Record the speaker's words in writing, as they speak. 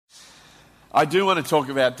I do want to talk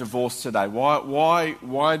about divorce today.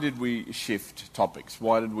 Why did we shift topics?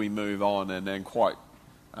 Why did we move on and then quite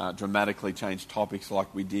dramatically change topics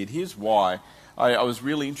like we did? Here's why. I was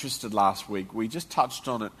really interested last week. We just touched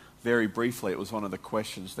on it very briefly. It was one of the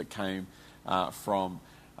questions that came from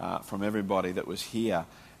everybody that was here.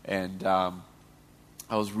 And I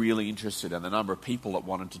was really interested in the number of people that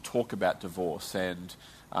wanted to talk about divorce and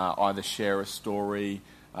either share a story,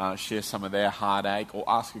 share some of their heartache, or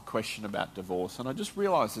ask a question about divorce. And I just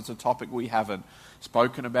realised it's a topic we haven't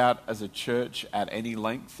spoken about as a church at any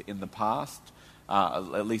length in the past,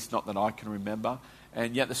 at least not that I can remember.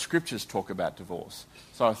 And yet the scriptures talk about divorce.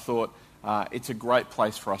 So I thought it's a great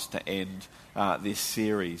place for us to end this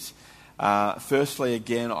series. Firstly,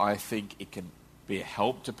 again, I think it can be a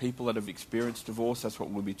help to people that have experienced divorce. That's what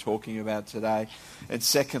we'll be talking about today. And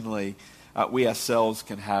secondly, we ourselves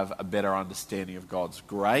can have a better understanding of God's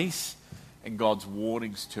grace and God's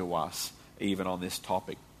warnings to us, even on this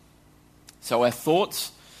topic. So our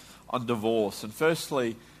thoughts on divorce. And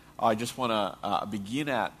firstly, I just want to begin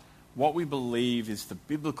at what we believe is the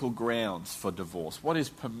biblical grounds for divorce. When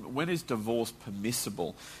is divorce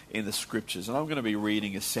permissible in the scriptures? And I'm going to be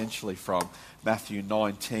reading essentially from Matthew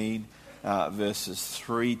 19, verses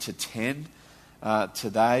 3 to 10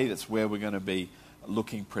 today. That's where we're going to be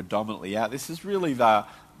looking predominantly at. This is really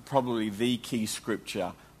probably the key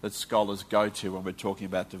scripture that scholars go to when we're talking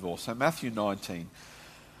about divorce. So Matthew 19.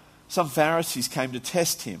 Some Pharisees came to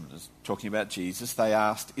test him, talking about Jesus. They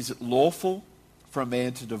asked, "Is it lawful for a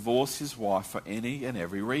man to divorce his wife for any and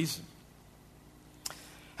every reason?"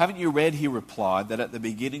 "Haven't you read," he replied, "that at the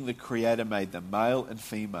beginning the Creator made them male and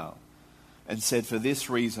female, and said, for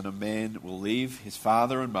this reason a man will leave his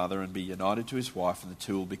father and mother and be united to his wife, and the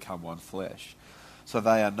two will become one flesh. So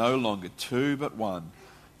they are no longer two but one.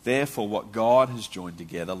 Therefore what God has joined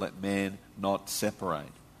together, let man not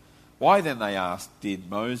separate." "Why then," they asked, "did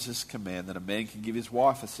Moses command that a man can give his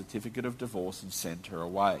wife a certificate of divorce and send her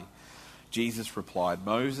away?" Jesus replied,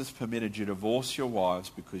 "Moses permitted you to divorce your wives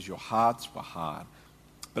because your hearts were hard.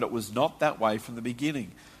 But it was not that way from the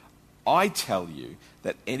beginning. I tell you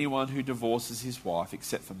that anyone who divorces his wife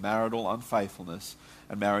except for marital unfaithfulness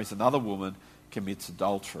and marries another woman commits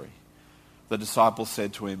adultery." The disciples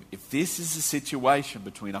said to him, "If this is the situation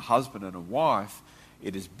between a husband and a wife,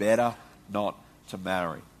 it is better not to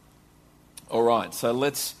marry." All right, so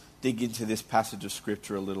let's dig into this passage of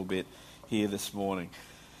scripture a little bit here this morning.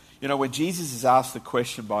 You know, when Jesus is asked the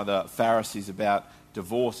question by the Pharisees about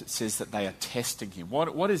divorce, it says that they are testing him.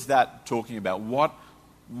 What is that talking about?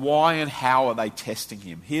 Why and how are they testing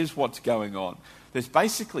him? Here's what's going on. There's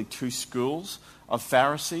basically two schools of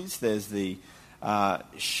Pharisees. There's the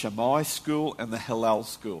Shammai school and the Hillel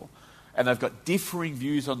school. And they've got differing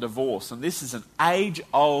views on divorce. And this is an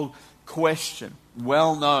age-old question,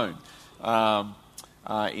 well known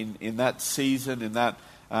in that season, in that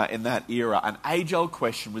era. An age-old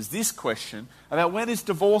question was this question about when is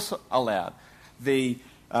divorce allowed. The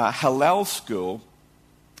Hillel school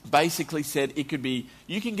basically said it could be,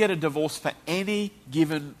 you can get a divorce for any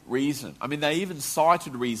given reason. I mean, they even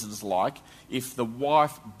cited reasons like if the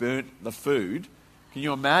wife burnt the food. Can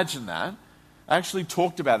you imagine that? I actually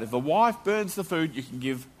talked about it. If the wife burns the food, you can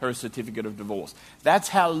give her a certificate of divorce. That's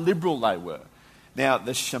how liberal they were. Now,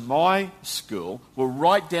 the Shammai school were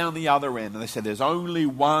right down the other end, and they said there's only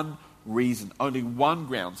one reason, only one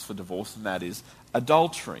grounds for divorce, and that is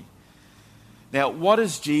adultery. Now, what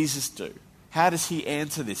does Jesus do? How does he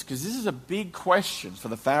answer this? Because this is a big question for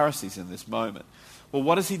the Pharisees in this moment. Well,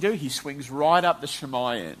 what does he do? He swings right up the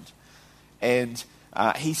Shammai end. And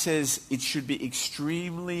he says it should be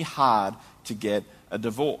extremely hard to get a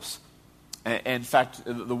divorce. And in fact,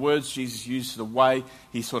 the words Jesus used, the way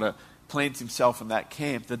he sort of plants himself in that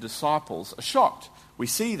camp, the disciples are shocked. We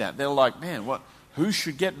see that. They're like, man, who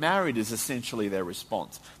should get married is essentially their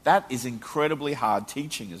response. That is incredibly hard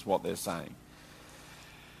teaching is what they're saying.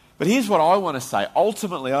 But here's what I want to say.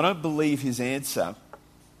 Ultimately, I don't believe his answer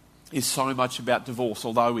is so much about divorce,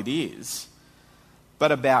 although it is,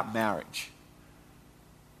 but about marriage.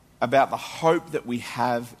 About the hope that we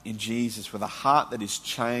have in Jesus with a heart that is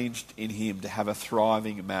changed in him to have a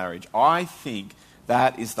thriving marriage. I think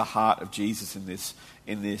that is the heart of Jesus in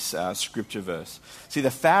this scripture verse. See,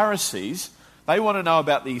 the Pharisees, they want to know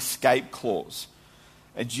about the escape clause.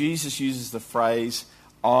 And Jesus uses the phrase,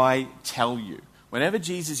 "I tell you." Whenever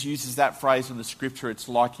Jesus uses that phrase in the scripture, it's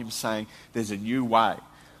like him saying, there's a new way.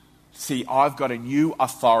 See, I've got a new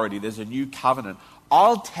authority. There's a new covenant.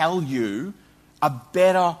 I'll tell you a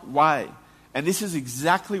better way. And this is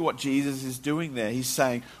exactly what Jesus is doing there. He's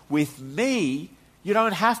saying, with me, you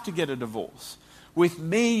don't have to get a divorce. With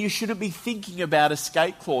me, you shouldn't be thinking about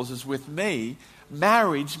escape clauses. With me,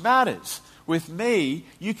 marriage matters. With me,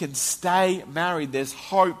 you can stay married. There's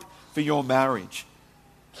hope for your marriage.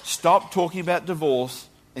 Stop talking about divorce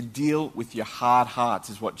and deal with your hard hearts,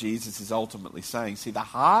 is what Jesus is ultimately saying. See, the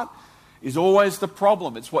heart is always the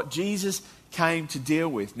problem. It's what Jesus came to deal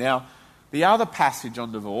with. Now, the other passage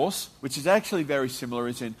on divorce, which is actually very similar,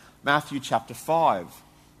 is in Matthew chapter 5.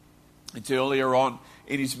 It's earlier on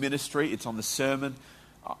in his ministry. It's on the Sermon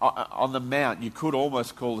on the Mount. You could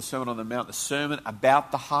almost call the Sermon on the Mount the Sermon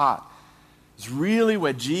about the heart. It's really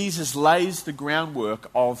where Jesus lays the groundwork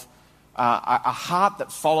of a heart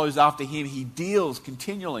that follows after him. He deals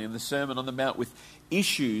continually in the Sermon on the Mount with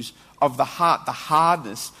issues of the heart, the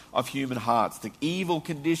hardness of human hearts, the evil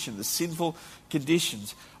condition, the sinful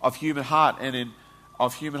conditions of human heart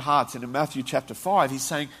of human hearts. And in Matthew chapter 5, he's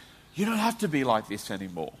saying, you don't have to be like this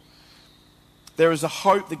anymore. There is a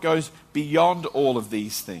hope that goes beyond all of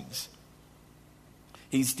these things.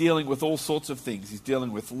 He's dealing with all sorts of things. He's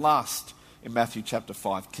dealing with lust in Matthew chapter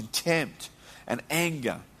 5, contempt and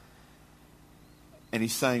anger. And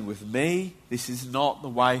he's saying, with me, this is not the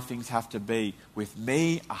way things have to be. With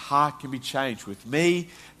me, a heart can be changed. With me,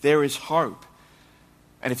 there is hope.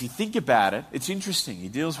 And if you think about it, it's interesting. He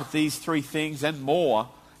deals with these three things and more.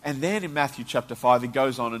 And then in Matthew chapter 5, he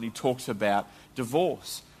goes on and he talks about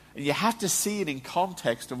divorce. And you have to see it in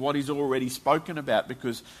context of what he's already spoken about,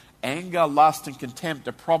 because anger, lust, and contempt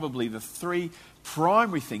are probably the three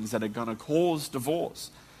primary things that are going to cause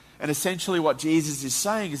divorce. And essentially what Jesus is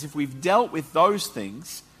saying is, if we've dealt with those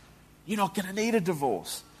things, you're not going to need a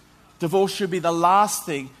divorce. Divorce should be the last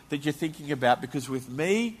thing that you're thinking about, because with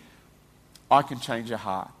me, I can change your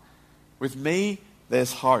heart. With me,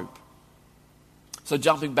 there's hope. So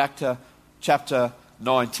jumping back to chapter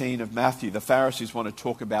 19 of Matthew, the Pharisees want to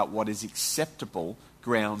talk about what is acceptable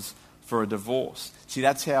grounds for a divorce. See,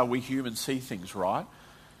 that's how we humans see things, right?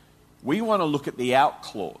 We want to look at the out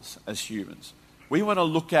clause as humans. We want to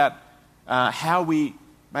look at how we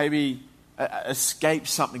maybe escape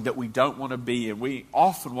something that we don't want to be in. We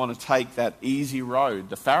often want to take that easy road.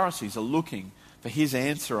 The Pharisees are looking for his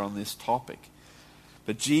answer on this topic.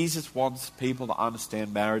 But Jesus wants people to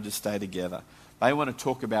understand marriages stay together. They want to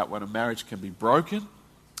talk about when a marriage can be broken.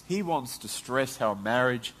 He wants to stress how a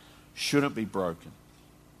marriage shouldn't be broken.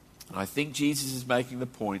 And I think Jesus is making the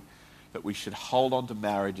point that we should hold on to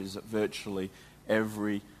marriages at virtually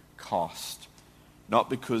every cost. Not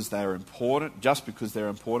because they're important, just because they're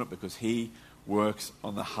important, because he works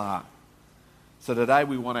on the heart. So today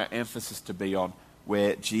we want our emphasis to be on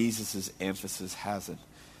where Jesus' emphasis has it.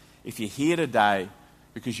 If you're here today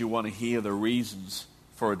because you want to hear the reasons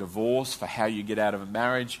for a divorce, for how you get out of a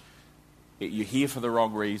marriage, you're here for the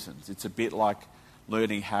wrong reasons. It's a bit like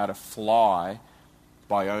learning how to fly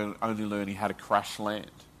by only learning how to crash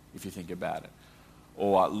land, if you think about it.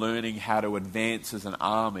 Or learning how to advance as an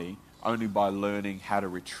army only by learning how to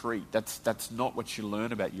retreat. That's not what you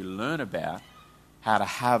learn about. You learn about how to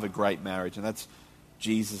have a great marriage. And that's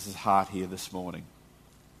Jesus' heart here this morning.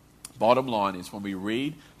 Bottom line is, when we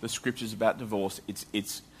read the scriptures about divorce,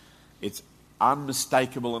 it's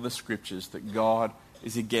unmistakable in the scriptures that God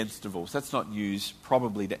is against divorce. That's not news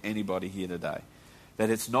probably to anybody here today. That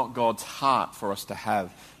it's not God's heart for us to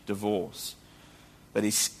have divorce. That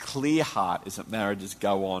his clear heart is that marriages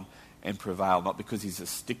go on and prevail, not because he's a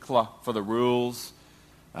stickler for the rules,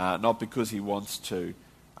 not because he wants to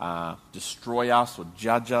destroy us or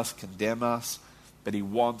judge us, condemn us, but he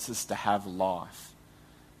wants us to have life.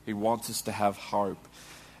 He wants us to have hope.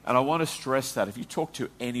 And I want to stress that if you talk to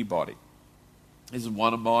anybody, this is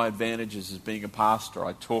one of my advantages as being a pastor.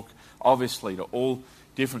 I talk obviously to all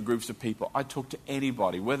different groups of people. I talk to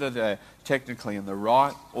anybody, whether they're technically in the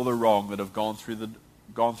right or the wrong, that have gone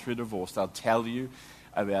through divorce. They'll tell you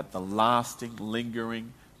about the lasting,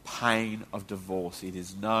 lingering pain of divorce. It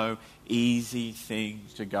is no easy thing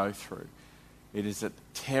to go through. It is a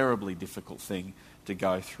terribly difficult thing to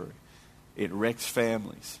go through. It wrecks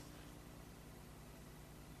families.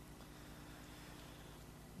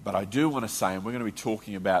 But I do want to say, and we're going to be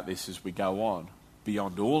talking about this as we go on,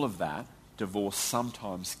 beyond all of that, divorce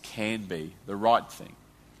sometimes can be the right thing,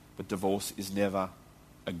 but divorce is never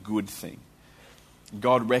a good thing.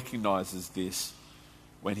 God recognizes this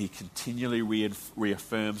when he continually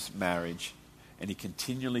reaffirms marriage, and he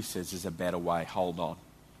continually says there's a better way, hold on.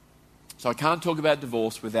 So I can't talk about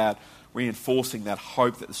divorce without reinforcing that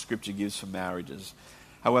hope that the scripture gives for marriages.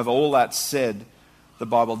 However, all that said, the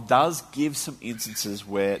Bible does give some instances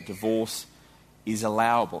where divorce is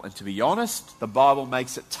allowable. And to be honest, the Bible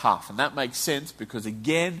makes it tough. And that makes sense because,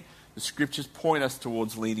 again, the scriptures point us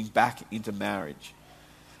towards leaning back into marriage.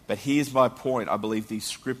 But here's my point. I believe these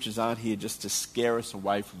scriptures aren't here just to scare us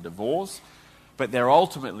away from divorce, but they're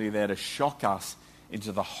ultimately there to shock us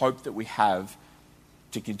into the hope that we have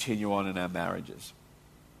to continue on in our marriages.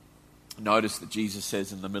 Notice that Jesus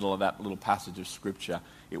says in the middle of that little passage of scripture,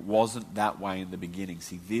 it wasn't that way in the beginning.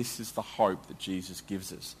 See, this is the hope that Jesus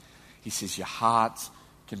gives us. He says your hearts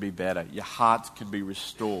can be better. Your hearts can be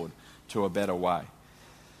restored to a better way.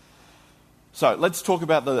 So let's talk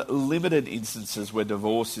about the limited instances where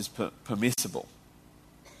divorce is permissible.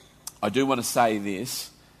 I do want to say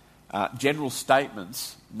this. General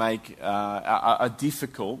statements are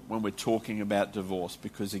difficult when we're talking about divorce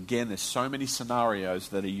because, again, there's so many scenarios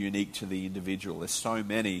that are unique to the individual. There's so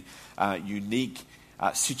many unique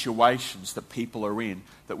situations that people are in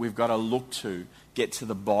that we've got to look to get to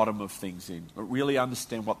the bottom of things in, but really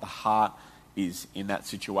understand what the heart is in that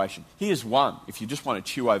situation. Here's one, if you just want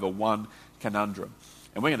to chew over one conundrum.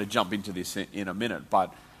 And we're going to jump into this in a minute,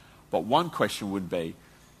 but one question would be,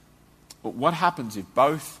 what happens if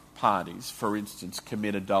both parties, for instance,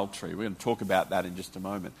 commit adultery? We're going to talk about that in just a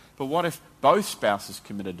moment. But what if both spouses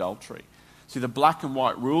commit adultery? See, the black and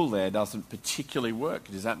white rule there doesn't particularly work.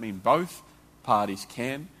 Does that mean both parties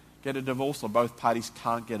can get a divorce or both parties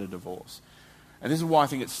can't get a divorce? And this is why I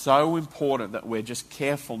think it's so important that we're just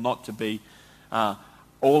careful not to be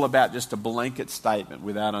all about just a blanket statement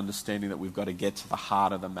without understanding that we've got to get to the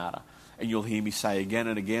heart of the matter. And you'll hear me say again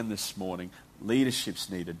and again this morning, leadership's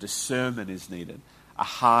needed, discernment is needed, a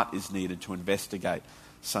heart is needed to investigate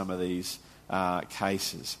some of these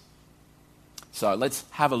cases. So let's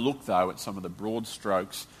have a look, though, at some of the broad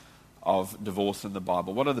strokes of divorce in the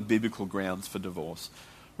Bible. What are the biblical grounds for divorce?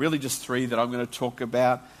 Really just three that I'm going to talk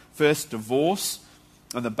about. First, divorce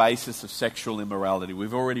on the basis of sexual immorality.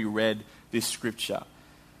 We've already read this scripture.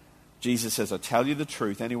 Jesus says, I tell you the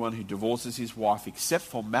truth, anyone who divorces his wife except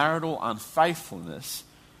for marital unfaithfulness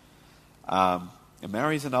and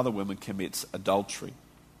marries another woman commits adultery.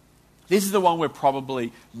 This is the one we're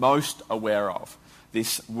probably most aware of.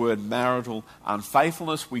 This word marital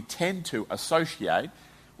unfaithfulness we tend to associate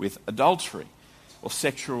with adultery or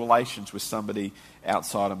sexual relations with somebody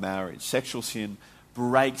outside of marriage. Sexual sin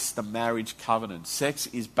breaks the marriage covenant. Sex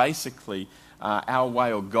is basically our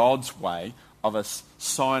way or God's way of us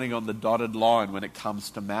signing on the dotted line when it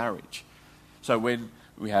comes to marriage. So when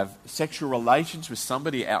we have sexual relations with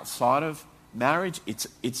somebody outside of marriage,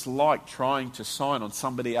 it's like trying to sign on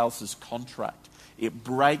somebody else's contract. It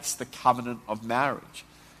breaks the covenant of marriage.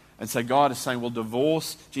 And so God is saying, well,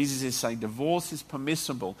 Jesus is saying divorce is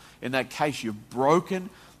permissible. In that case, you've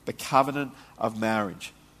broken the covenant of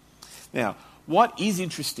marriage. Now, what is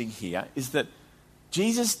interesting here is that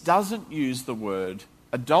Jesus doesn't use the word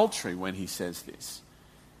adultery when he says this.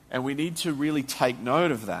 And we need to really take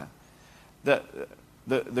note of that.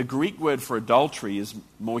 The Greek word for adultery is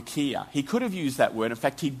moikia. He could have used that word. In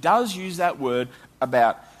fact, he does use that word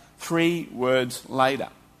about 3 words later.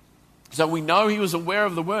 So we know he was aware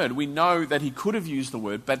of the word. We know that he could have used the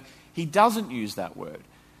word, but he doesn't use that word.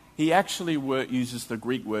 He actually uses the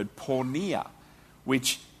Greek word porneia,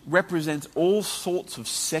 which represents all sorts of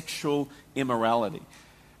sexual immorality.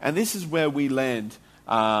 And this is where we land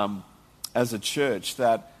as a church,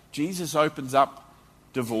 that Jesus opens up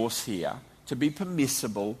divorce here to be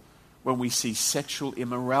permissible when we see sexual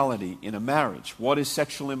immorality in a marriage. What is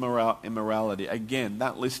sexual immorality? Again,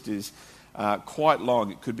 that list is quite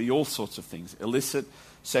long. It could be all sorts of things. Illicit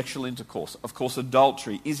sexual intercourse. Of course,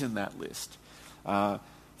 adultery is in that list.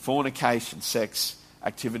 Fornication, sex,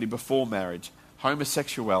 activity before marriage,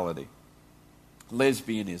 homosexuality,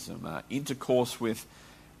 lesbianism, intercourse with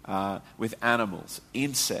animals,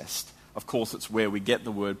 incest. Of course, it's where we get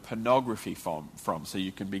the word pornography from. So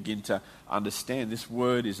you can begin to understand this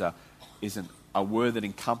word is a word that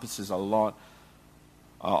encompasses a lot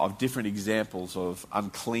of different examples of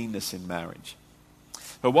uncleanness in marriage.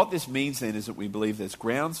 But what this means then is that we believe there's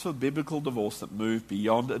grounds for biblical divorce that move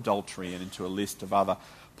beyond adultery and into a list of other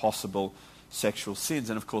possible sexual sins.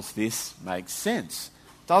 And of course, this makes sense,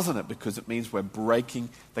 doesn't it? Because it means we're breaking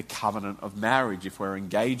the covenant of marriage if we're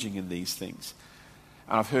engaging in these things.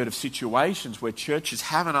 And I've heard of situations where churches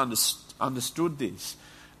haven't understood this,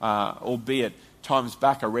 albeit times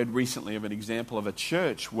back I read recently of an example of a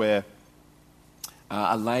church where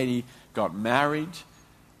a lady got married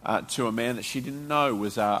to a man that she didn't know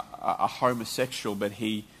was a homosexual, but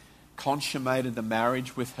he consummated the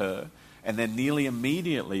marriage with her and then nearly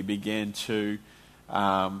immediately began to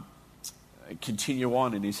continue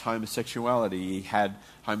on in his homosexuality. He had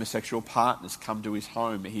homosexual partners come to his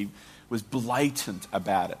home. He was blatant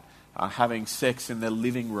about it, having sex in their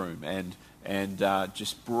living room and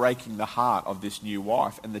just breaking the heart of this new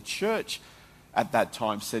wife. And the church at that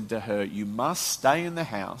time said to her, "You must stay in the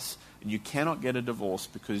house and you cannot get a divorce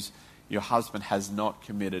because your husband has not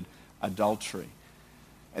committed adultery."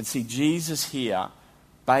 And see, Jesus here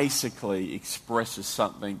basically expresses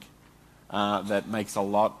something that makes a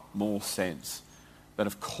lot more sense. But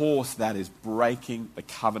of course, that is breaking the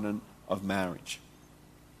covenant of marriage.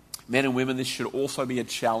 Men and women, this should also be a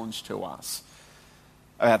challenge to us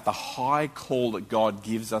about the high call that God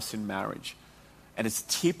gives us in marriage. And it's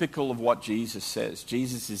typical of what Jesus says.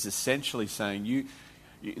 Jesus is essentially saying,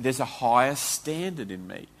 there's a higher standard in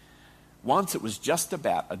me. Once it was just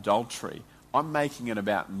about adultery, I'm making it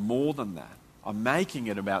about more than that. I'm making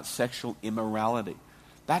it about sexual immorality.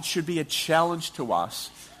 That should be a challenge to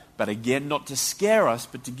us, but again, not to scare us,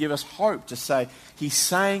 but to give us hope, to say, he's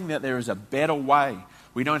saying that there is a better way.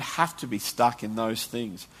 We don't have to be stuck in those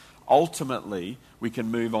things. Ultimately, we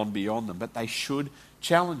can move on beyond them, but they should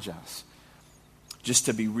challenge us. Just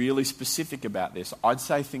to be really specific about this, I'd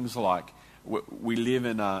say things like, we live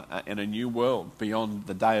in a new world beyond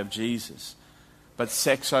the day of Jesus. But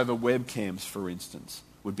sex over webcams, for instance,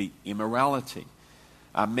 would be immorality.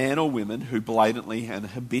 Men or women who blatantly and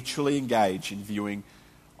habitually engage in viewing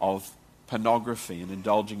of pornography and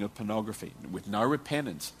indulging of pornography with no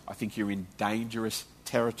repentance, I think you're in dangerous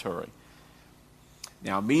territory.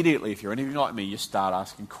 Now, immediately, if you're anything like me, you start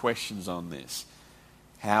asking questions on this.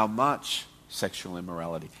 How much sexual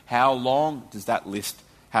immorality? How long does that list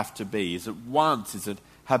have to be? Is it once? Is it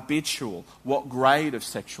habitual? What grade of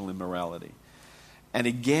sexual immorality? And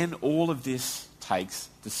again, all of this takes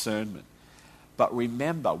discernment. But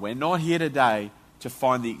remember, we're not here today to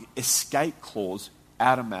find the escape clause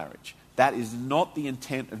out of marriage. That is not the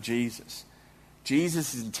intent of Jesus.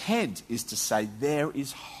 Jesus' intent is to say there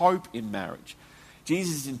is hope in marriage.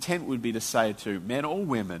 Jesus' intent would be to say to men or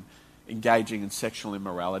women engaging in sexual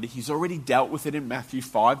immorality, he's already dealt with it in Matthew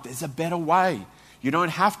 5. There's a better way. You don't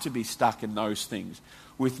have to be stuck in those things.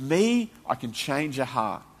 With me, I can change your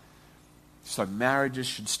heart. So marriages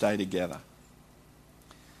should stay together.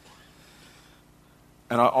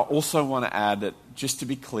 And I also want to add that, just to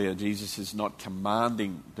be clear, Jesus is not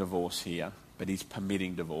commanding divorce here, but he's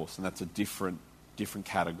permitting divorce, and that's a different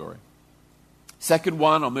category. Second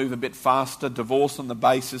one, I'll move a bit faster, divorce on the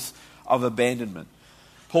basis of abandonment.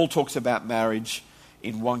 Paul talks about marriage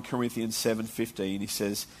in 1 Corinthians 7:15. He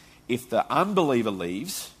says, if the unbeliever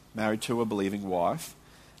leaves, married to a believing wife,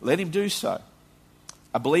 let him do so.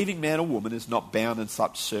 A believing man or woman is not bound in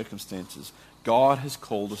such circumstances. God has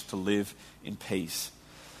called us to live in peace.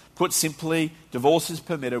 Put simply, divorce is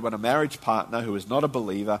permitted when a marriage partner who is not a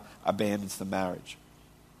believer abandons the marriage.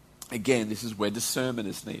 Again, this is where discernment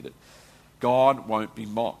is needed. God won't be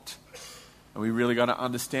mocked. And we really got to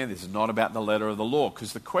understand this is not about the letter of the law,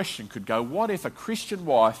 because the question could go, what if a Christian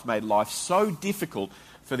wife made life so difficult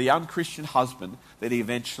for the unchristian husband that he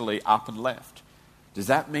eventually up and left? Does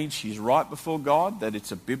that mean she's right before God, that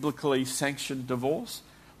it's a biblically sanctioned divorce?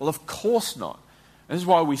 Well, of course not. And this is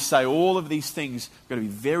why we say all of these things. We've got to be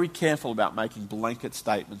very careful about making blanket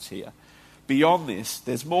statements here. Beyond this,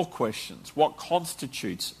 there's more questions. What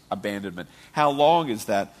constitutes abandonment? How long is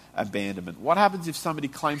that abandonment? What happens if somebody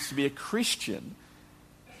claims to be a Christian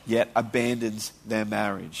yet abandons their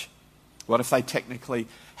marriage? What if they technically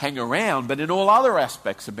hang around but in all other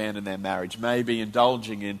aspects abandon their marriage? Maybe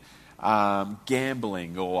indulging in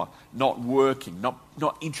gambling or not working,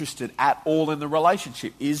 not interested at all in the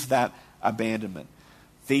relationship. Is that abandonment?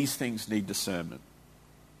 These things need discernment.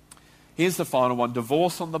 Here's the final one,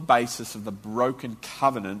 divorce on the basis of the broken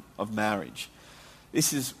covenant of marriage.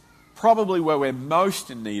 This is probably where we're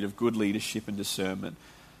most in need of good leadership and discernment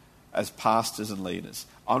as pastors and leaders.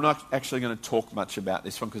 I'm not actually going to talk much about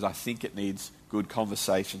this one because I think it needs good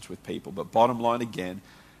conversations with people. But bottom line again,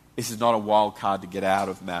 this is not a wild card to get out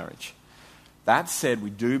of marriage. That said,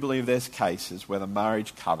 we do believe there's cases where the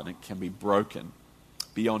marriage covenant can be broken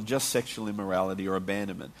beyond just sexual immorality or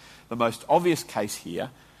abandonment. The most obvious case here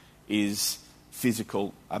is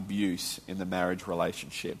physical abuse in the marriage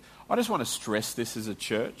relationship. I just want to stress this as a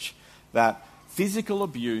church, that physical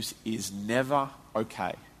abuse is never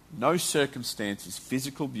okay. No circumstance is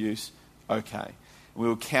physical abuse okay. We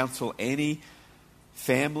will counsel any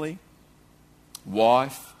family,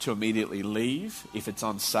 wife to immediately leave if it's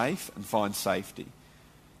unsafe and find safety.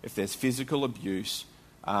 If there's physical abuse,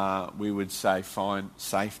 we would say find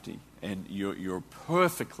safety, and you're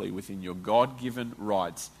perfectly within your God-given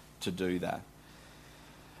rights to do that.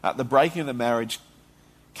 The breaking of the marriage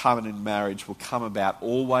covenant in marriage will come about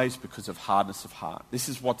always because of hardness of heart. This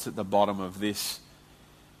is what's at the bottom of this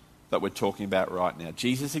that we're talking about right now.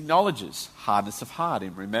 Jesus acknowledges hardness of heart,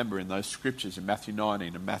 and remember in those scriptures in Matthew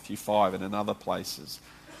 19 and Matthew 5 and in other places.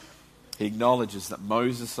 He acknowledges that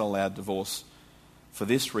Moses allowed divorce for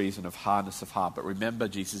this reason of hardness of heart. But remember,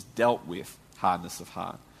 Jesus dealt with hardness of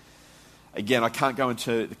heart. Again, I can't go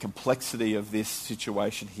into the complexity of this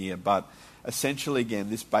situation here, but essentially,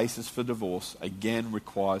 again, this basis for divorce, again,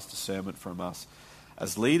 requires discernment from us.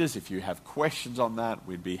 As leaders, if you have questions on that,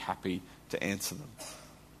 we'd be happy to answer them.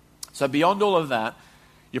 So beyond all of that,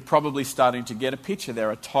 you're probably starting to get a picture.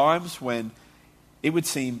 There are times when it would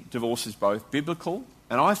seem divorce is both biblical,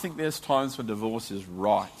 and I think there's times when divorce is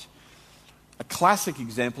right. A classic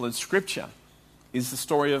example in Scripture is the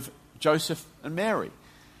story of Joseph and Mary.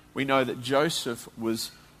 We know that Joseph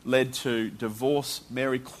was led to divorce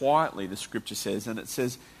Mary quietly, the Scripture says, and it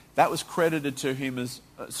says that was credited to him as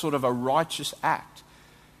sort of a righteous act.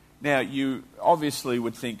 Now, you obviously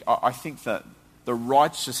would think, I think that the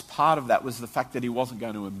righteous part of that was the fact that he wasn't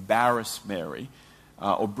going to embarrass Mary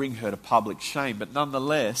or bring her to public shame, but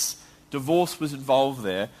nonetheless, divorce was involved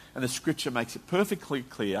there, and the Scripture makes it perfectly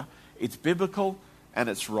clear it's biblical and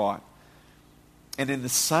it's right. And in the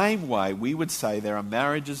same way, we would say there are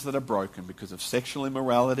marriages that are broken because of sexual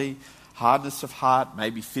immorality, hardness of heart,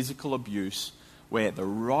 maybe physical abuse, where the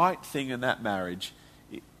right thing in that marriage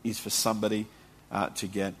is for somebody to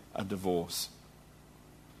get a divorce.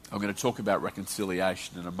 I'm going to talk about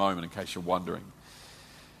reconciliation in a moment in case you're wondering.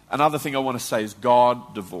 Another thing I want to say is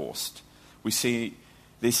God divorced. We see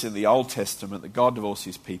this in the Old Testament, that God divorced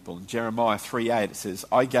his people. In Jeremiah 3:8 it says,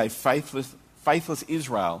 I gave faithless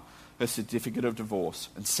Israel her certificate of divorce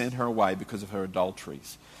and sent her away because of her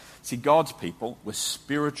adulteries. See, God's people were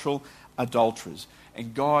spiritual adulterers,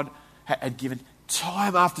 and God had given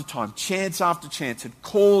time after time, chance after chance, had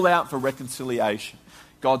called out for reconciliation.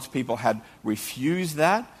 God's people had refused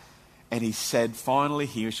that, and he said, finally,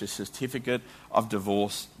 here's your certificate of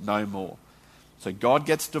divorce, no more. So God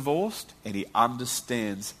gets divorced, and he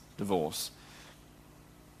understands divorce.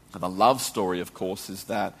 And the love story, of course, is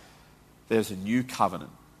that there's a new covenant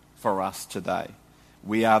for us today.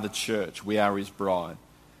 We are the church. We are his bride.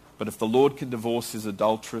 But if the Lord can divorce his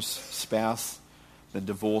adulterous spouse, then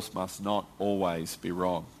divorce must not always be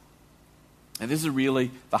wrong. And this is really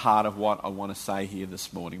the heart of what I want to say here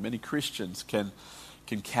this morning. Many Christians can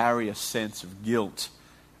carry a sense of guilt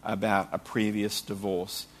about a previous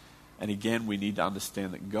divorce. And again, we need to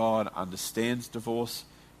understand that God understands divorce.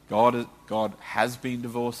 God has been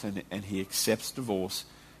divorced, and he accepts divorce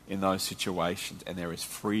in those situations, and there is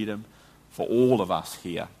freedom for all of us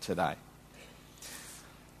here today.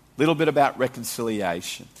 Little bit about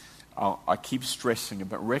reconciliation. I keep stressing it,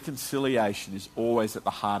 but reconciliation is always at the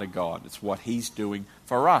heart of God. It's what he's doing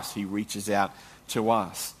for us. He reaches out to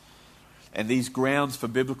us. And these grounds for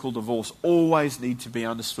biblical divorce always need to be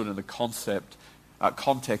understood in the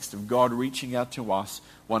context of God reaching out to us,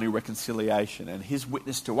 wanting reconciliation, and his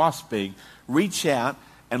witness to us being, reach out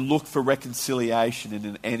and look for reconciliation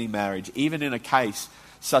in any marriage, even in a case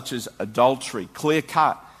such as adultery, clear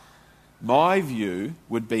cut. My view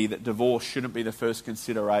would be that divorce shouldn't be the first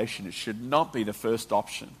consideration. It should not be the first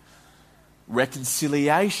option.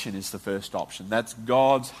 Reconciliation is the first option. That's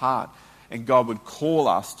God's heart. And God would call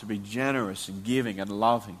us to be generous and giving and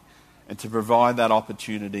loving and to provide that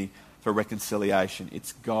opportunity for reconciliation.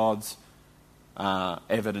 It's God's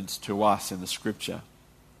evidence to us in the Scripture.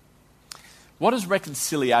 What does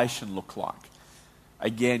reconciliation look like?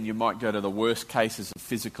 Again, you might go to the worst cases of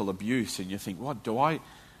physical abuse and you think,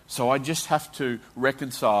 so I just have to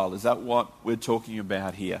reconcile. Is that what we're talking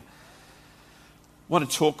about here? I want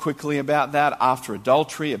to talk quickly about that after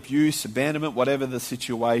adultery, abuse, abandonment, whatever the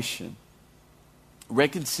situation.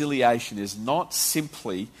 Reconciliation is not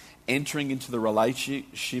simply entering into the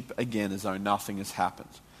relationship again as though nothing has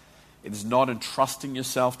happened. It is not entrusting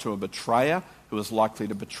yourself to a betrayer who is likely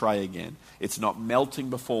to betray again. It's not melting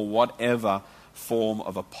before whatever form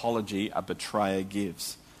of apology a betrayer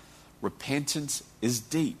gives. Repentance is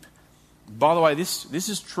deep. By the way, this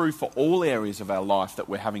is true for all areas of our life that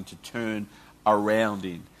we're having to turn around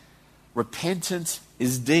in. Repentance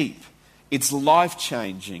is deep. It's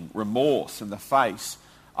life-changing remorse in the face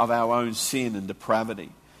of our own sin and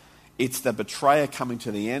depravity. It's the betrayer coming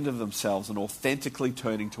to the end of themselves and authentically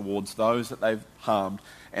turning towards those that they've harmed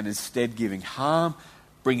and instead giving harm,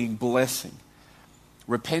 bringing blessing.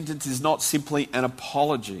 Repentance is not simply an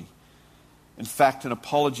apology. In fact, an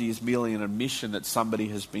apology is merely an admission that somebody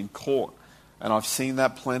has been caught. And I've seen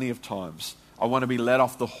that plenty of times. I want to be let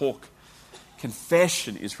off the hook.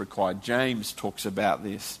 Confession is required. James talks about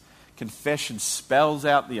this. Confession spells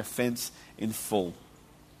out the offense in full.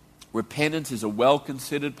 Repentance is a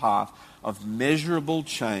well-considered path of measurable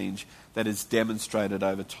change that is demonstrated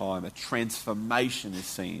over time. A transformation is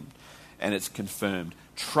seen and it's confirmed.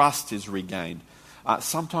 Trust is regained.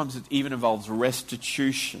 Sometimes it even involves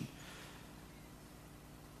restitution.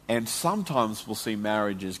 And sometimes we'll see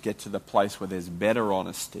marriages get to the place where there's better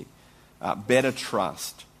honesty, better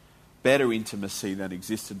trust, better intimacy than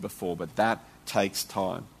existed before, but that takes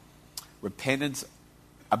time. Repentance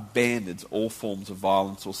abandons all forms of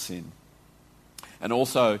violence or sin. And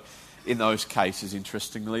also, in those cases,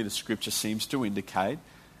 interestingly, the scripture seems to indicate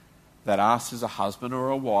that us as a husband or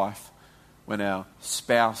a wife, when our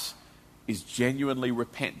spouse is genuinely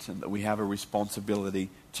repentant, that we have a responsibility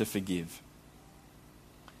to forgive.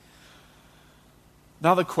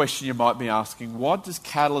 Another question you might be asking, what does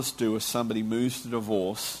Catalyst do if somebody moves to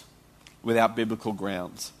divorce without biblical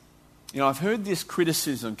grounds? You know, I've heard this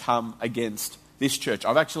criticism come against this church.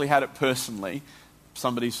 I've actually had it personally.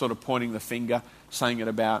 Somebody sort of pointing the finger, saying it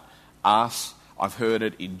about us. I've heard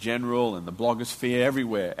it in general, in the blogosphere,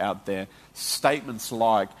 everywhere out there. Statements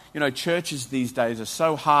like, you know, churches these days are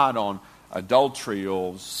so hard on adultery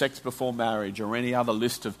or sex before marriage or any other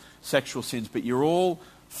list of sexual sins, but you're all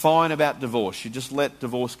fine about divorce. You just let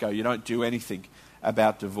divorce go. You don't do anything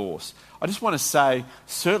about divorce. I just want to say,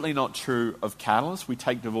 certainly not true of Catalyst. We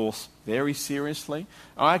take divorce very seriously.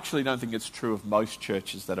 I actually don't think it's true of most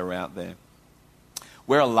churches that are out there.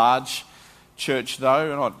 We're a large church,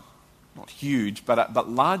 though, not huge, but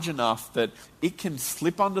large enough that it can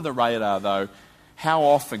slip under the radar, though, how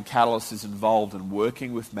often Catalyst is involved in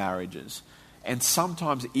working with marriages and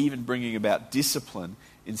sometimes even bringing about discipline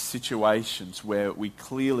in situations where we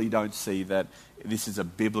clearly don't see that this is a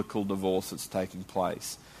biblical divorce that's taking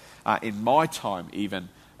place. In my time, even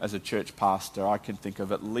as a church pastor, I can think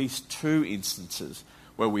of at least 2 instances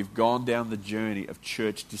where we've gone down the journey of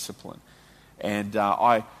church discipline. And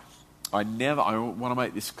I want to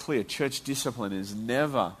make this clear, church discipline is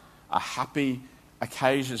never a happy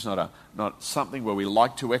occasion. It's not something where we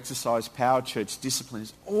like to exercise power. Church discipline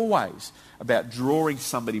is always about drawing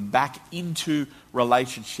somebody back into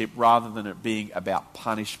relationship rather than it being about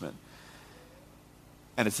punishment.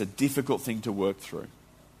 And it's a difficult thing to work through.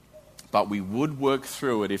 But we would work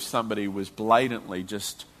through it if somebody was blatantly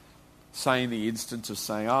just saying the instance of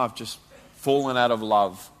saying, I've just fallen out of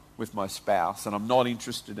love with my spouse and I'm not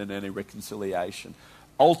interested in any reconciliation.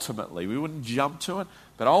 Ultimately, we wouldn't jump to it,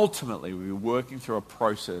 but ultimately we were working through a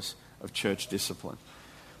process of church discipline.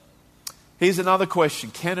 Here's another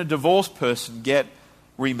question. Can a divorced person get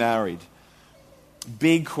remarried?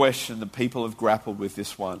 Big question that people have grappled with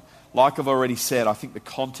this one. Like I've already said, I think the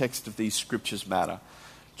context of these scriptures matter.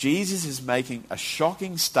 Jesus is making a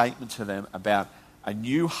shocking statement to them about a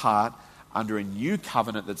new heart under a new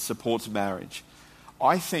covenant that supports marriage.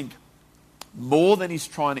 I think more than he's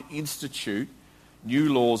trying to institute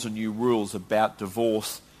new laws and new rules about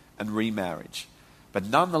divorce and remarriage. But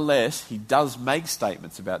nonetheless, he does make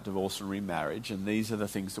statements about divorce and remarriage, and these are the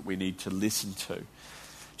things that we need to listen to.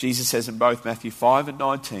 Jesus says in both Matthew 5 and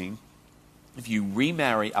 19, if you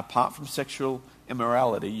remarry apart from sexual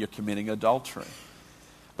immorality, you're committing adultery.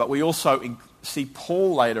 But we also see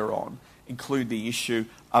Paul later on include the issue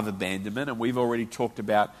of abandonment, and we've already talked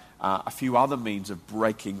about a few other means of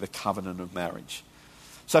breaking the covenant of marriage.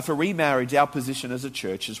 So for remarriage, our position as a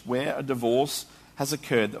church is where a divorce has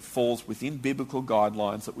occurred that falls within biblical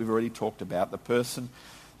guidelines that we've already talked about. The person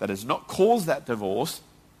that has not caused that divorce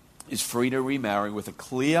is free to remarry with a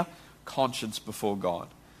clear conscience before God.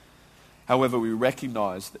 However, we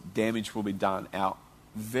recognize that damage will be done. Our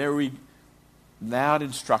very loud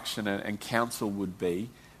instruction and counsel would be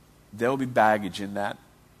there will be baggage in that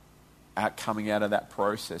coming out of that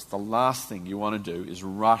process. The last thing you want to do is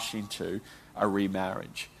rush into a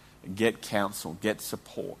remarriage. Get counsel, get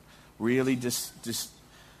support. Really discern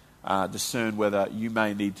whether you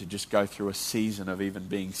may need to just go through a season of even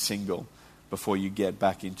being single before you get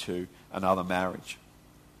back into another marriage.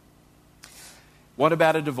 What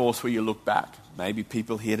about a divorce where you look back? Maybe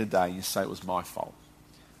people here today and you say it was my fault.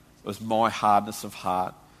 It was my hardness of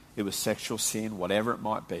heart. It was sexual sin, whatever it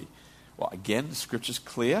might be. Well, again, the scripture's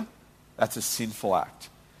clear. That's a sinful act.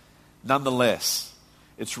 Nonetheless,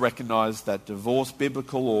 it's recognized that divorce,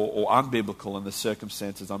 biblical or unbiblical in the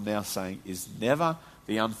circumstances I'm now saying, is never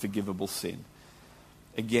the unforgivable sin.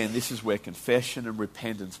 Again, this is where confession and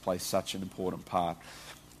repentance play such an important part.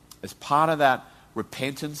 As part of that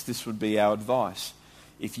repentance, this would be our advice.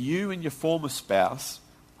 If you and your former spouse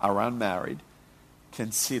are unmarried,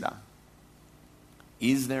 consider,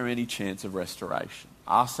 is there any chance of restoration?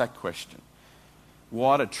 Ask that question.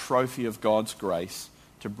 What a trophy of God's grace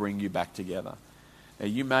to bring you back together. Now,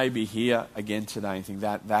 you may be here again today and think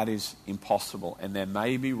that is impossible, and there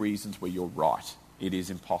may be reasons where you're right. It is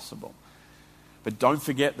impossible. But don't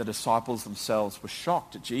forget the disciples themselves were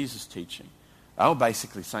shocked at Jesus' teaching. They were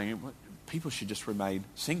basically saying, people should just remain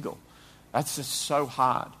single. That's just so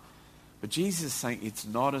hard. But Jesus is saying it's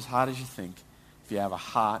not as hard as you think if you have a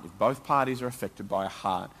heart, if both parties are affected by a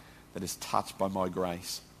heart that is touched by my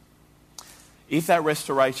grace. If that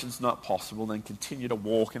restoration is not possible, then continue to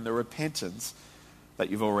walk in the repentance that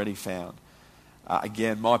you've already found.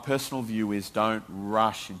 Again, my personal view is don't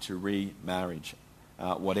rush into remarriage,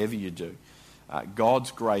 whatever you do.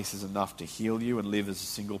 God's grace is enough to heal you and live as a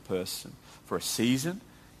single person for a season,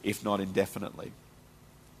 if not indefinitely.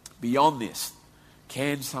 Beyond this,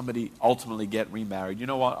 can somebody ultimately get remarried? You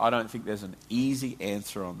know what? I don't think there's an easy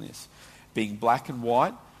answer on this. Being black and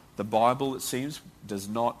white, the Bible, it seems, does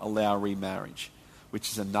not allow remarriage, which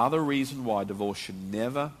is another reason why divorce should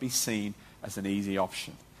never be seen as an easy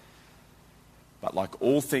option. But like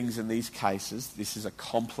all things in these cases, this is a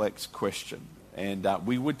complex question. And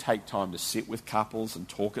we would take time to sit with couples and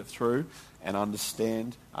talk it through and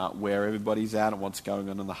understand where everybody's at and what's going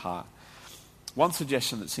on in the heart. One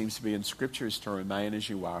suggestion that seems to be in Scripture is to remain as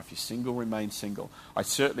you are. If you're single, remain single. I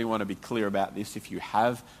certainly want to be clear about this. If you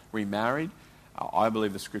have remarried, I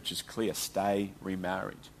believe the Scripture's clear. Stay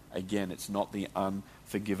remarried. Again, it's not the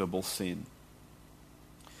unforgivable sin.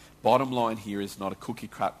 Bottom line here is not a cookie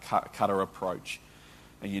cutter approach.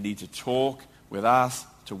 And you need to talk with us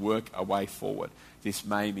to work a way forward. This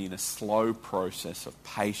may mean a slow process of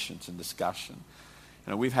patience and discussion.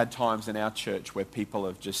 You know, we've had times in our church where people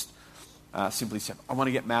have just simply said, I want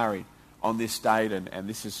to get married on this date and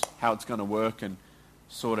this is how it's going to work, and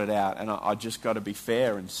sort it out. And I just got to be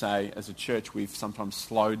fair and say, as a church, we've sometimes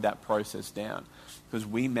slowed that process down because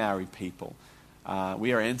we marry people.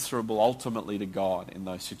 We are answerable ultimately to God in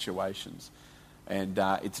those situations. And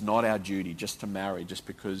it's not our duty just to marry just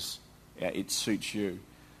because it suits you.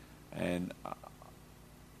 And,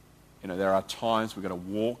 there are times we've got to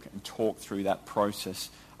walk and talk through that process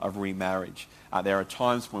of remarriage. There are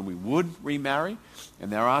times when we would remarry,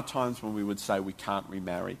 and there are times when we would say we can't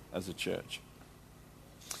remarry as a church.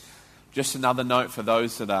 Just another note for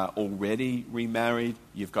those that are already remarried,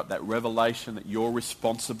 you've got that revelation that you're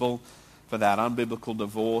responsible for that unbiblical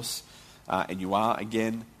divorce, and you are,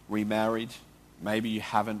 again, remarried. Maybe you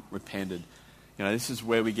haven't repented. This is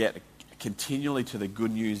where we get continually to the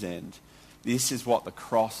good news end. This is what the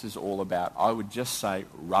cross is all about. I would just say,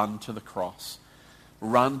 run to the cross.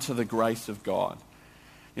 Run to the grace of God.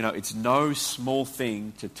 It's no small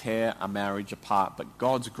thing to tear a marriage apart, but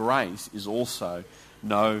God's grace is also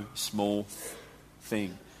no small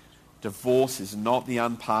thing. Divorce is not the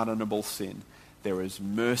unpardonable sin. There is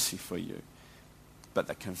mercy for you. But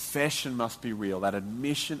the confession must be real. That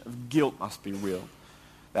admission of guilt must be real.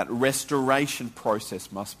 That restoration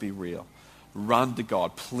process must be real. Run to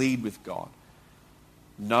God. Plead with God.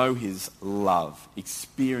 Know His love.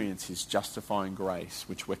 Experience His justifying grace,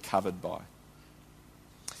 which we're covered by.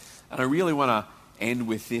 And I really want to end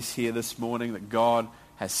with this here this morning, that God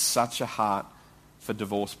has such a heart for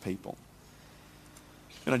divorced people.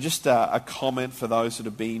 Just a comment for those that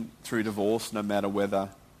have been through divorce, no matter whether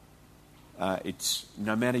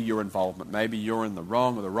no matter your involvement. Maybe you're in the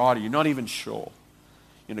wrong or the right, or you're not even sure.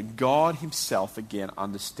 God Himself, again,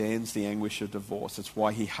 understands the anguish of divorce. That's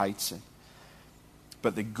why He hates it.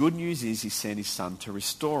 But the good news is He sent His Son to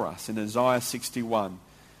restore us. In Isaiah 61,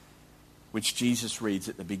 which Jesus reads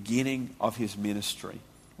at the beginning of His ministry,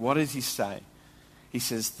 what does He say? He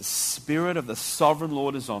says, the Spirit of the Sovereign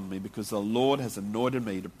Lord is on me, because the Lord has anointed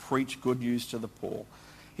me to preach good news to the poor.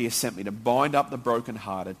 He has sent me to bind up the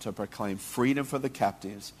brokenhearted, to proclaim freedom for the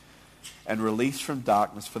captives and release from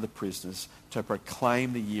darkness for the prisoners, to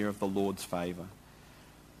proclaim the year of the Lord's favor.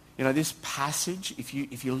 This passage, if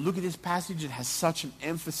you look at this passage, it has such an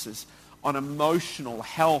emphasis on emotional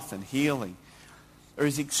health and healing. There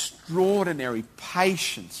is extraordinary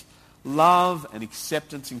patience, love, and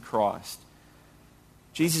acceptance in Christ.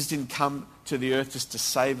 Jesus didn't come to the earth just to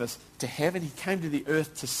save us to heaven. He came to the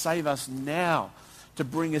earth to save us now, to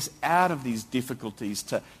bring us out of these difficulties,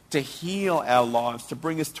 to heal our lives, to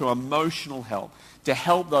bring us to emotional help, to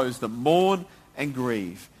help those that mourn and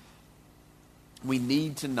grieve. We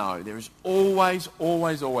need to know there is always,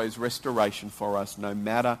 always, always restoration for us, no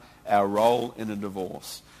matter our role in a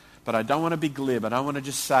divorce. But I don't want to be glib. I don't want to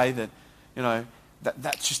just say that,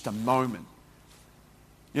 that's just a moment.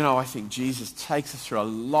 I think Jesus takes us through a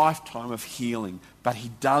lifetime of healing, but He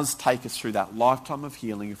does take us through that lifetime of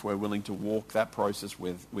healing if we're willing to walk that process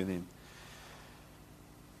with Him.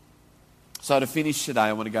 So to finish today,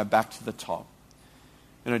 I want to go back to the top.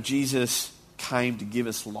 Jesus came to give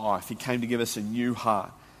us life. He came to give us a new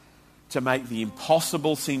heart, to make the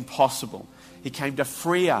impossible seem possible. He came to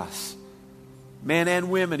free us, men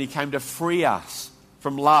and women. He came to free us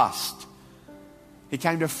from lust, He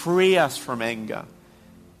came to free us from anger.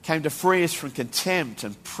 Came to free us from contempt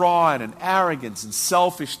and pride and arrogance and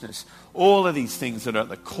selfishness. All of these things that are at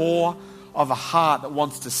the core of a heart that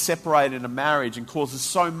wants to separate in a marriage and causes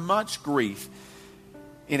so much grief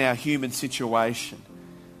in our human situation.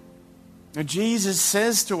 And Jesus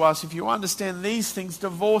says to us, if you understand these things,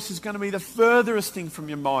 divorce is going to be the furthest thing from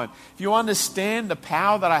your mind. If you understand the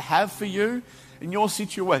power that I have for you in your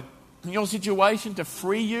situation to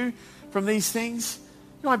free you from these things,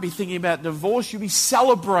 you won't be thinking about divorce. You'll be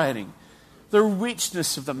celebrating the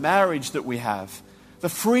richness of the marriage that we have, the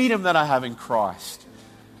freedom that I have in Christ.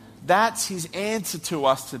 That's His answer to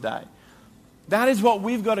us today. That is what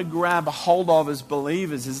we've got to grab a hold of as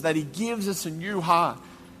believers, is that He gives us a new heart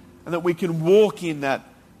and that we can walk in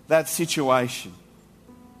that situation.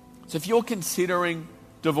 So if you're considering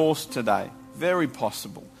divorce today, very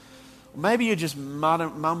possible. Or maybe you're just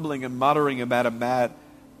mumbling and muttering about a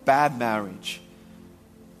bad marriage.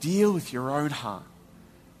 Deal with your own heart.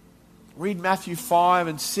 Read Matthew 5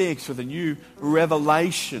 and 6 with a new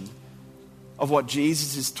revelation of what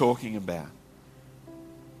Jesus is talking about.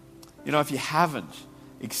 You know, if you haven't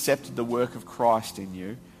accepted the work of Christ in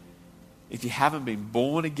you, if you haven't been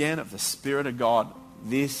born again of the Spirit of God,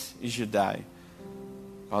 this is your day.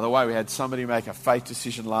 By the way, we had somebody make a faith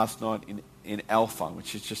decision last night in Alpha,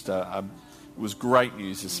 which is just was great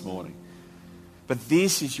news this morning. But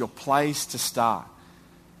this is your place to start.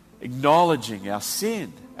 Acknowledging our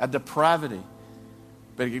sin, our depravity,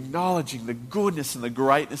 but acknowledging the goodness and the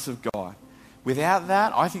greatness of God. Without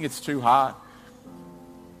that, I think it's too hard.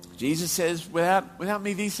 Jesus says, without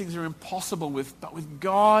me, these things are impossible. But with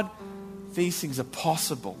God, these things are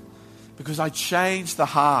possible because I changed the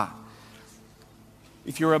heart.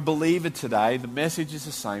 If you're a believer today, the message is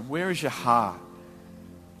the same. Where is your heart?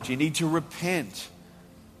 Do you need to repent?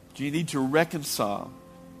 Do you need to reconcile?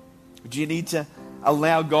 Do you need to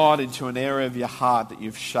allow God into an area of your heart that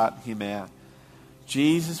you've shut Him out?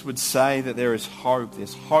 Jesus would say that there is hope.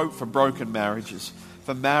 There's hope for broken marriages,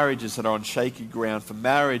 for marriages that are on shaky ground, for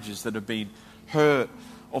marriages that have been hurt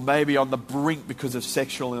or maybe on the brink because of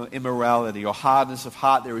sexual immorality or hardness of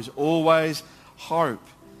heart. There is always hope.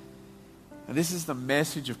 And this is the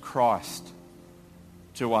message of Christ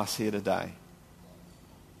to us here today.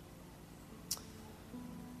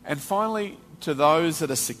 And finally, to those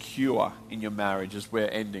that are secure in your marriage, as we're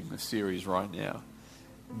ending the series right now,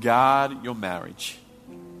 guard your marriage.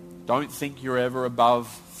 Don't think you're ever above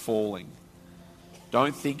falling.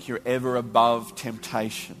 Don't think you're ever above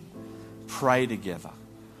temptation. Pray together.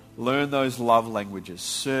 Learn those love languages.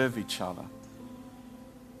 Serve each other.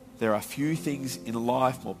 There are few things in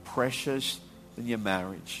life more precious than your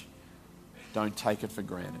marriage. Don't take it for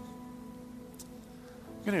granted.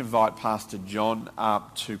 I'm going to invite Pastor John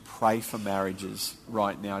up to pray for marriages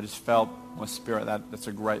right now. I just felt my spirit that's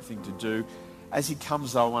a great thing to do. As he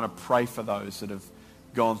comes, I want to pray for those that have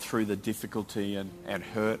gone through the difficulty and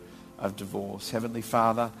hurt of divorce. Heavenly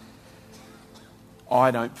Father,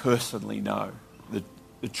 I don't personally know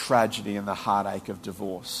the tragedy and the heartache of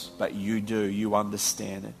divorce, but you do. You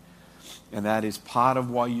understand it. And that is part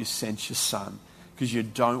of why you sent your Son, because you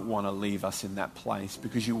don't want to leave us in that place,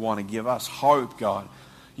 because you want to give us hope, God.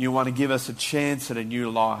 You want to give us a chance at a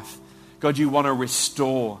new life. God, you want to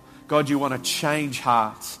restore. God, you want to change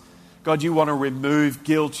hearts. God, you want to remove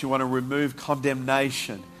guilt. You want to remove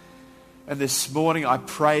condemnation. And this morning I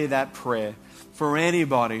pray that prayer for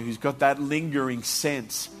anybody who's got that lingering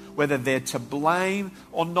sense, whether they're to blame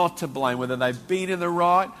or not to blame, whether they've been in the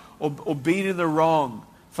right or been in the wrong,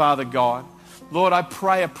 Father God. Lord, I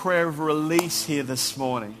pray a prayer of release here this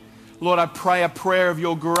morning. Lord, I pray a prayer of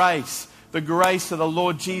your grace, the grace of the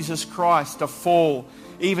Lord Jesus Christ to fall,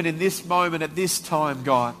 even in this moment, at this time,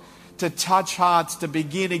 God, to touch hearts, to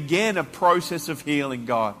begin again a process of healing,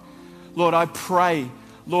 God. Lord, I pray,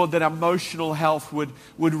 Lord, that emotional health would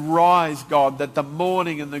rise, God, that the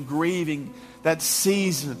mourning and the grieving, that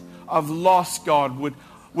season of loss, God,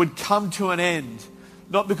 would come to an end,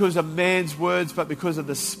 not because of man's words, but because of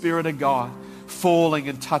the Spirit of God falling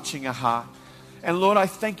and touching a heart. And Lord, I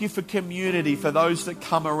thank you for community, for those that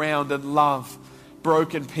come around and love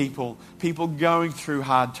broken people going through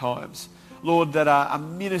hard times. Lord, that are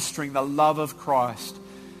ministering the love of Christ.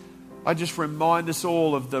 I just remind us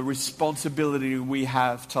all of the responsibility we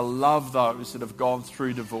have to love those that have gone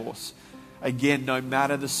through divorce. Again, no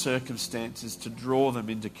matter the circumstances, to draw them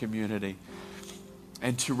into community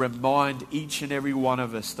and to remind each and every one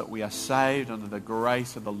of us that we are saved under the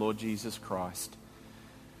grace of the Lord Jesus Christ.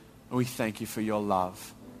 And we thank you for your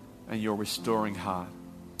love and your restoring heart.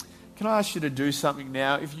 Can I ask you to do something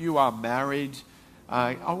now? If you are married,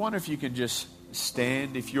 I wonder if you can just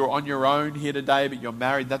stand. If you're on your own here today but you're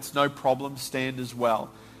married, that's no problem. Stand as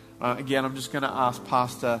well. Again, I'm just going to ask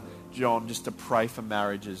Pastor John just to pray for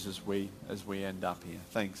marriages as we end up here.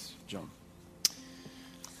 Thanks, John.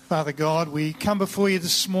 Father God, we come before you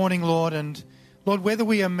this morning, Lord, and Lord, whether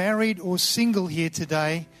we are married or single here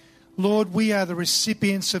today, Lord, we are the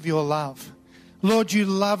recipients of your love. Lord, you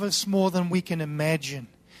love us more than we can imagine.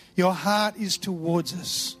 Your heart is towards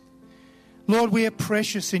us. Lord, we are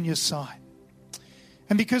precious in your sight.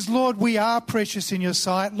 And because, Lord, we are precious in your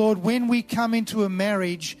sight, Lord, when we come into a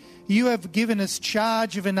marriage, you have given us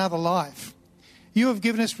charge of another life. You have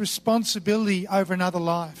given us responsibility over another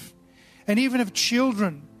life. And even of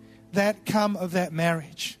children that come of that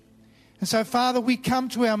marriage. And so, Father, we come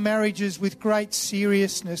to our marriages with great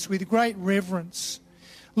seriousness, with great reverence.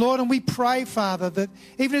 Lord, and we pray, Father, that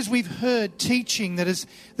even as we've heard teaching that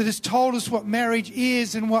has told us what marriage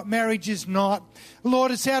is and what marriage is not,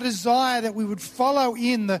 Lord, it's our desire that we would follow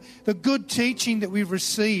in the good teaching that we've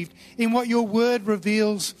received in what your word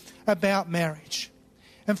reveals about marriage.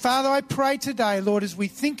 And Father, I pray today, Lord, as we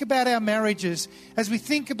think about our marriages, as we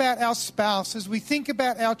think about our spouse, as we think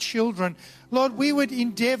about our children, Lord, we would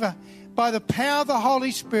endeavour by the power of the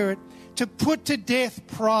Holy Spirit to put to death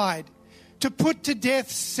pride, to put to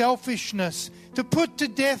death selfishness, to put to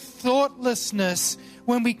death thoughtlessness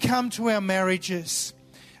when we come to our marriages.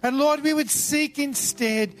 And Lord, we would seek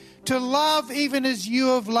instead to love even as you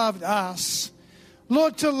have loved us.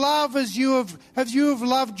 Lord, to love as you have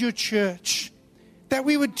loved your church. That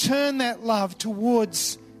we would turn that love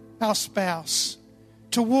towards our spouse,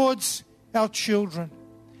 towards our children.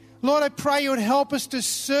 Lord, I pray you would help us to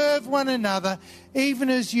serve one another even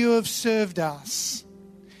as you have served us.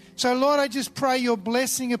 So, Lord, I just pray your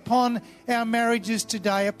blessing upon our marriages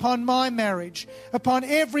today, upon my marriage, upon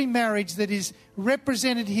every marriage that is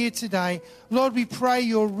represented here today. Lord, we pray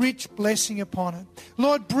your rich blessing upon it.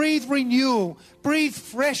 Lord, breathe renewal, breathe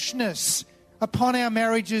freshness upon our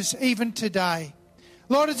marriages even today.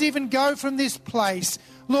 Lord, as even go from this place,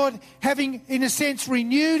 Lord, having in a sense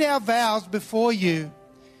renewed our vows before you,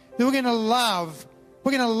 that we're going to love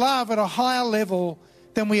at a higher level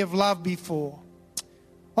than we have loved before.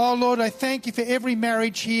 Oh, Lord, I thank you for every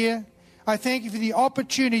marriage here. I thank you for the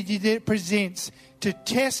opportunity that it presents to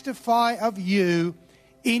testify of you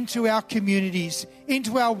into our communities,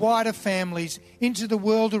 into our wider families, into the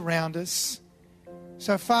world around us.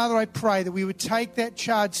 So, Father, I pray that we would take that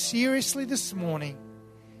charge seriously this morning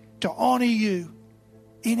to honour you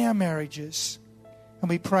in our marriages. And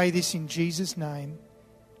we pray this in Jesus' name.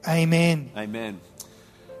 Amen. Amen.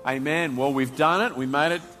 Amen. Well, we've done it. We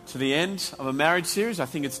made it to the end of a marriage series. I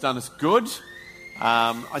think it's done us good.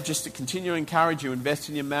 I just continue to encourage you, invest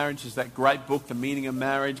in your marriage. There's that great book, The Meaning of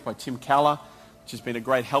Marriage by Tim Keller, which has been a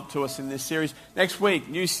great help to us in this series. Next week,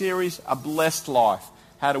 new series, A Blessed Life.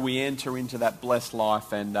 How do we enter into that blessed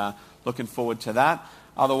life? And looking forward to that.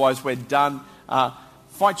 Otherwise, we're done.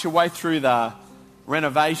 Fight your way through the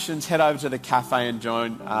renovations. Head over to the cafe and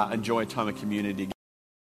enjoy a time of community.